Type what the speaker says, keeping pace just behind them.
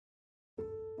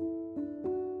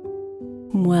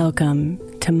Welcome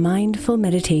to Mindful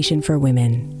Meditation for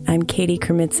Women. I'm Katie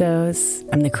Kermitzos.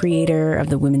 I'm the creator of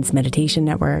the Women's Meditation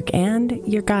Network and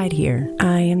your guide here.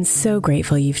 I am so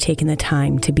grateful you've taken the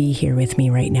time to be here with me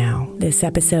right now. This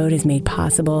episode is made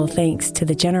possible thanks to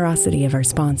the generosity of our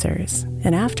sponsors.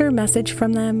 And after a message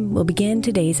from them, we'll begin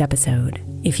today's episode.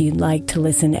 If you'd like to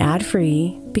listen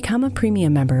ad-free, become a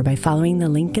premium member by following the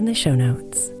link in the show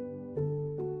notes.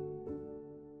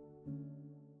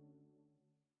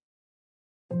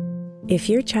 If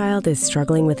your child is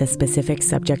struggling with a specific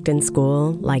subject in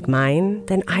school, like mine,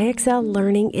 then IXL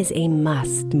Learning is a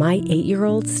must. My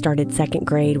 8-year-old started second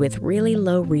grade with really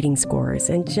low reading scores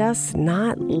and just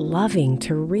not loving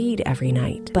to read every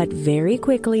night. But very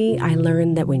quickly, I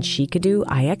learned that when she could do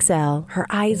IXL, her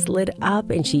eyes lit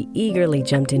up and she eagerly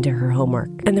jumped into her homework.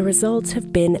 And the results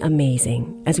have been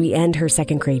amazing. As we end her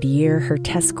second grade year, her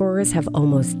test scores have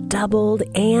almost doubled,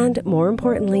 and more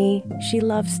importantly, she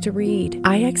loves to read.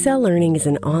 IXL Learning is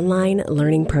an online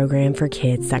learning program for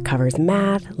kids that covers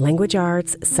math, language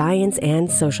arts, science, and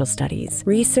social studies.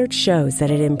 Research shows that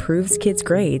it improves kids'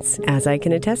 grades, as I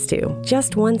can attest to.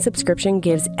 Just one subscription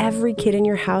gives every kid in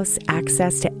your house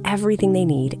access to everything they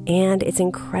need, and it's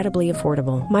incredibly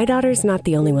affordable. My daughter's not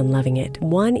the only one loving it.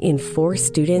 1 in 4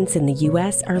 students in the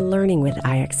U.S. are learning with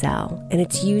IXL, and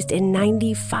it's used in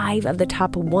 95 of the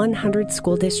top 100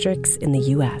 school districts in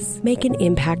the U.S. Make an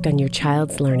impact on your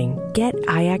child's learning. Get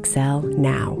IXL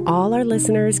now. All our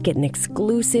listeners get an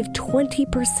exclusive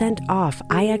 20% off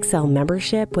IXL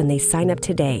membership when they sign up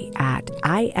today at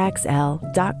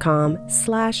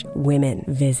IXL.com/women.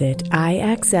 Visit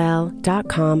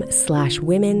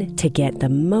IXL.com/women to get the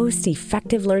most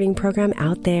effective learning program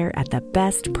out there at the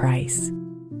best price.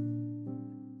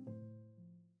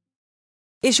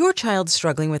 Is your child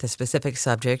struggling with a specific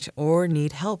subject or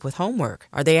need help with homework?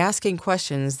 Are they asking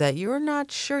questions that you're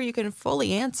not sure you can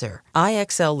fully answer?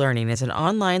 IXL Learning is an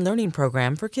online learning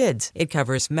program for kids. It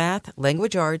covers math,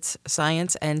 language arts,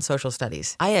 science, and social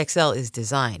studies. IXL is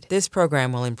designed. This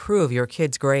program will improve your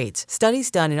kids' grades.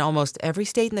 Studies done in almost every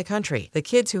state in the country. The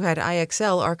kids who had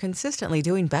IXL are consistently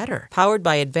doing better. Powered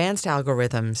by advanced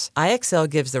algorithms, IXL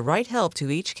gives the right help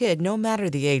to each kid no matter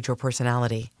the age or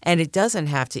personality. And it doesn't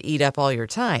have to eat up all your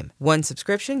time. One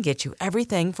subscription gets you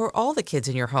everything for all the kids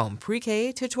in your home,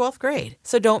 pre-K to 12th grade.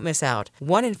 So don't miss out.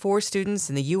 1 in 4 students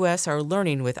in the U.S. are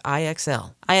learning with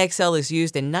IXL. IXL is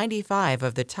used in 95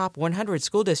 of the top 100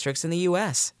 school districts in the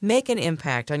U.S. Make an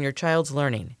impact on your child's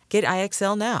learning. Get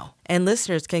IXL now. And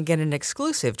listeners can get an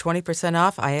exclusive 20%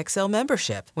 off IXL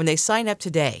membership when they sign up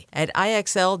today at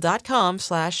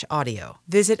IXL.com/audio.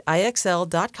 Visit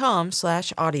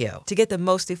IXL.com/audio to get the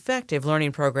most effective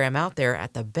learning program out there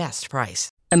at the best price.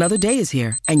 Another day is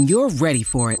here, and you're ready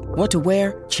for it. What to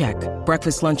wear? Check.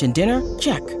 Breakfast, lunch, and dinner?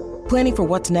 Check. Planning for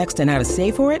what's next and how to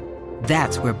save for it?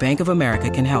 That's where Bank of America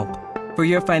can help. For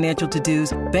your financial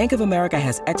to-dos, Bank of America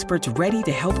has experts ready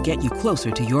to help get you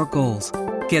closer to your goals.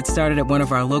 Get started at one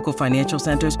of our local financial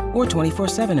centers or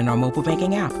 24/7 in our mobile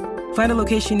banking app. Find a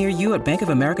location near you at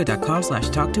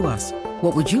bankofamerica.com/talktous.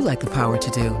 What would you like the power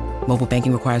to do? Mobile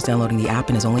banking requires downloading the app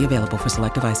and is only available for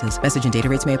select devices. Message and data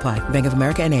rates may apply. Bank of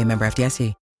America N.A., member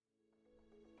FDIC.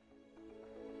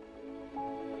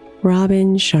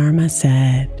 Robin Sharma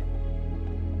said,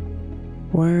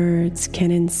 "Words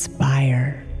can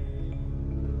inspire,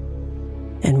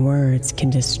 and words can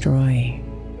destroy.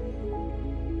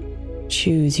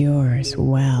 Choose yours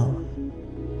well."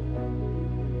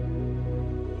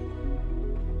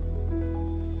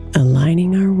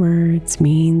 Aligning our words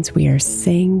means we are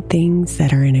saying things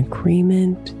that are in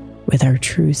agreement with our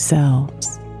true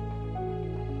selves.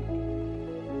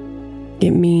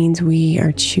 It means we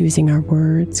are choosing our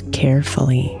words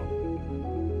carefully.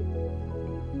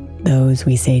 Those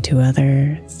we say to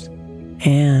others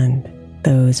and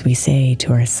those we say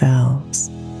to ourselves.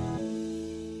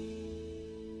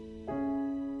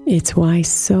 It's why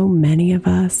so many of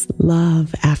us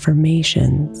love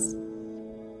affirmations,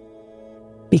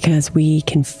 because we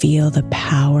can feel the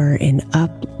power in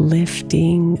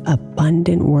uplifting,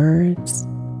 abundant words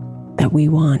that we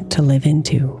want to live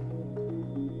into.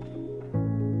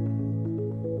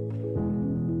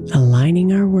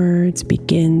 Aligning our words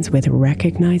begins with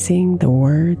recognizing the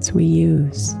words we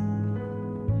use,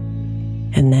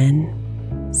 and then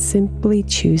simply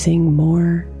choosing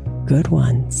more good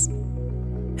ones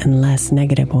and less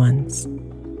negative ones.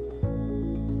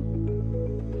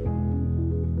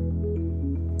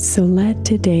 So let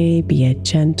today be a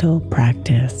gentle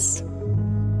practice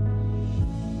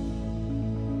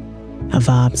of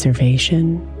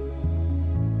observation,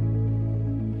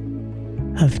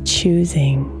 of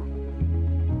choosing,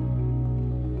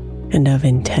 and of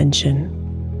intention.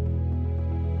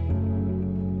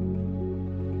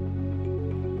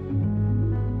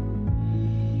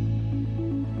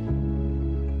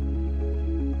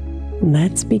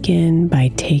 let's begin by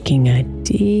taking a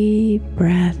deep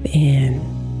breath in,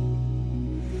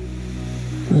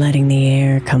 letting the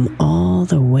air come all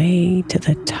the way to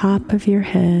the top of your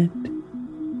head,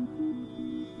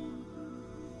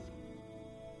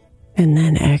 and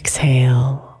then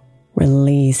exhale,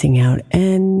 releasing out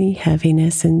any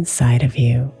heaviness inside of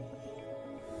you.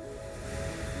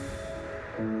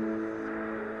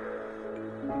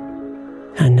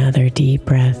 Another deep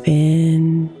breath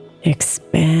in,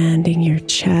 expanding your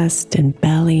chest and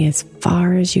belly as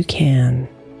far as you can.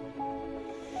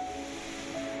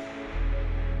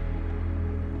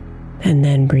 And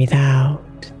then breathe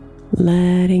out,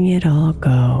 letting it all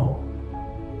go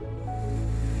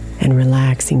and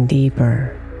relaxing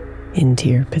deeper into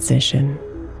your position.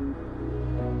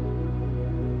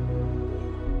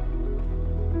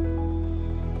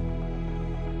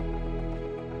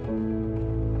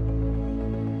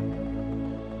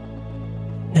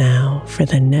 Now, for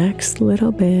the next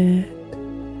little bit,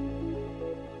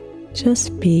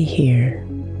 just be here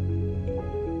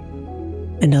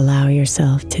and allow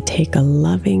yourself to take a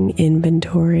loving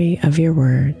inventory of your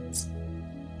words,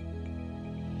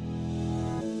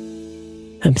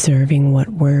 observing what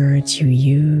words you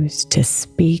use to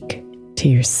speak to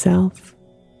yourself,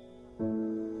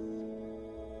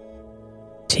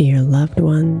 to your loved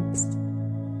ones,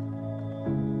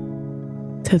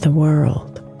 to the world.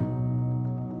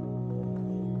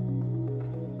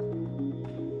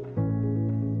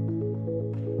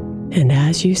 And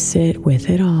as you sit with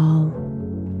it all,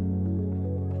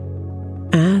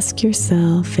 ask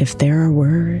yourself if there are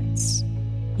words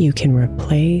you can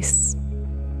replace,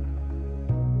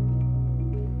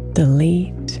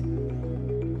 delete,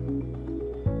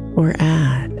 or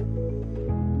add.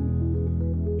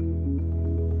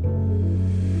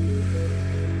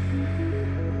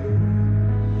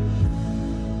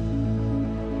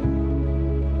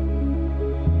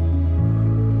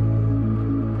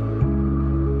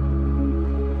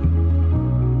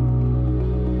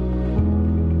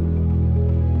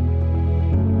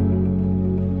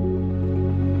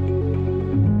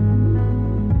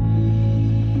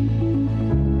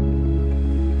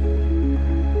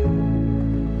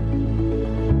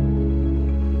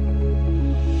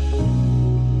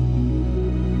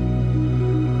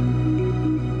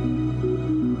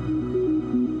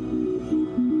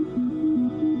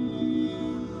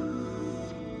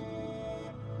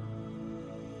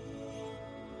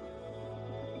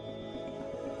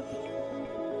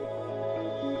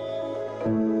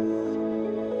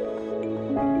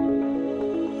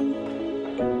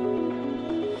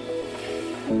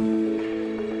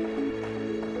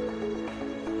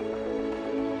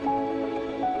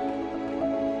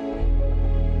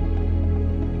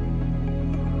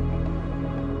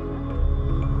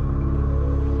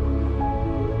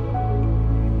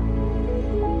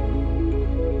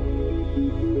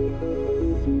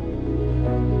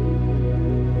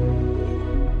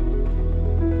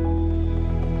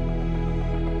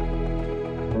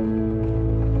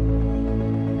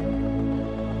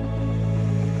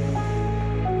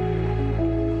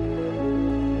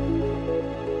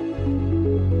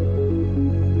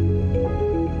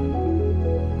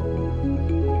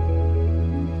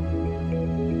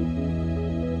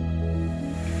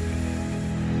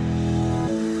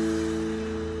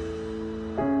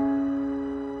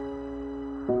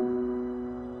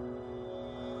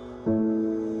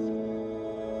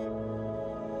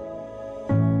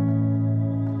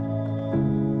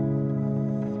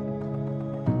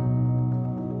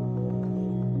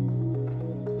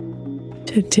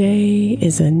 Today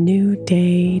is a new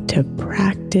day to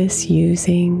practice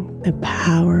using the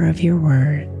power of your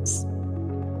words.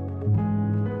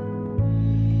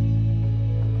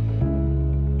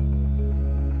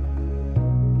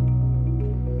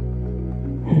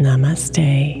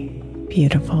 Namaste,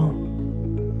 beautiful.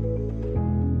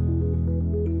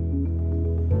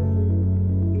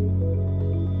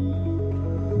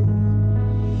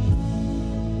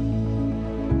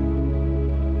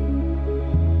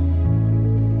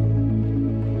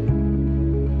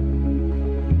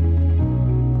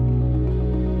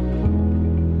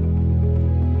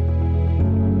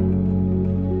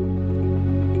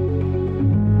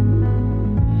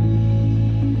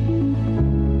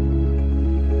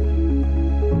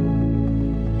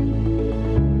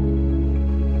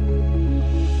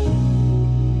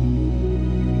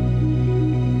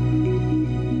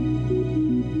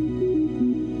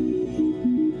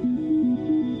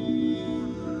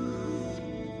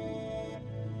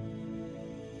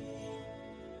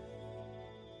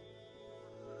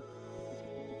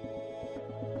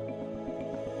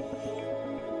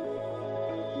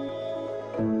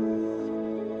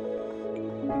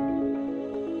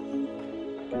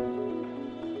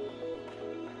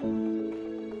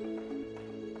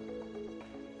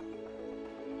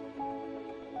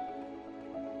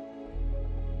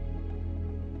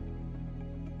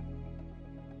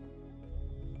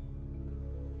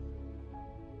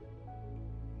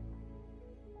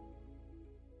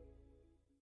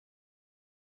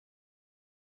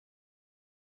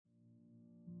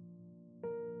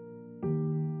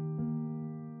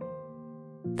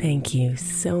 Thank you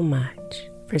so much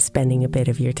for spending a bit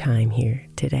of your time here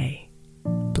today.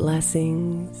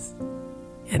 Blessings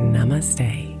and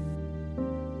namaste.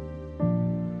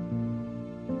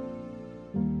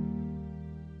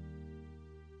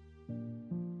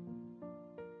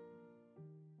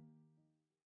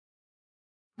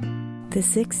 The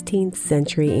 16th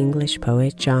century English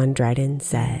poet John Dryden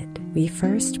said, "We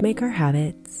first make our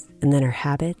habits, and then our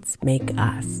habits make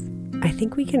us." I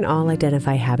think we can all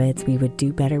identify habits we would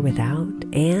do better without,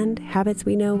 and habits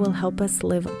we know will help us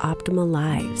live optimal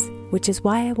lives, which is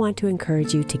why I want to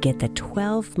encourage you to get the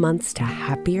 12 Months to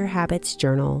Happier Habits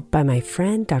journal by my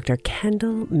friend Dr.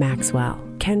 Kendall Maxwell.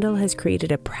 Kendall has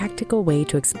created a practical way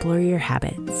to explore your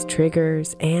habits,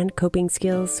 triggers, and coping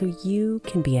skills so you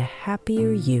can be a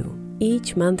happier you.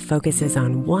 Each month focuses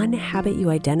on one habit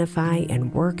you identify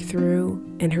and work through,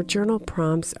 and her journal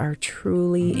prompts are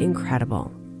truly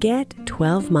incredible. Get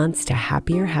 12 Months to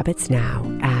Happier Habits now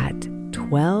at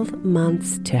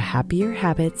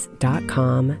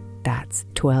 12monthstohappierhabits.com. That's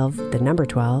 12, the number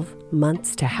 12,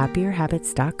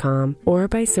 monthstohappierhabits.com, or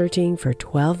by searching for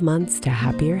 12 Months to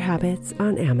Happier Habits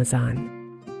on Amazon.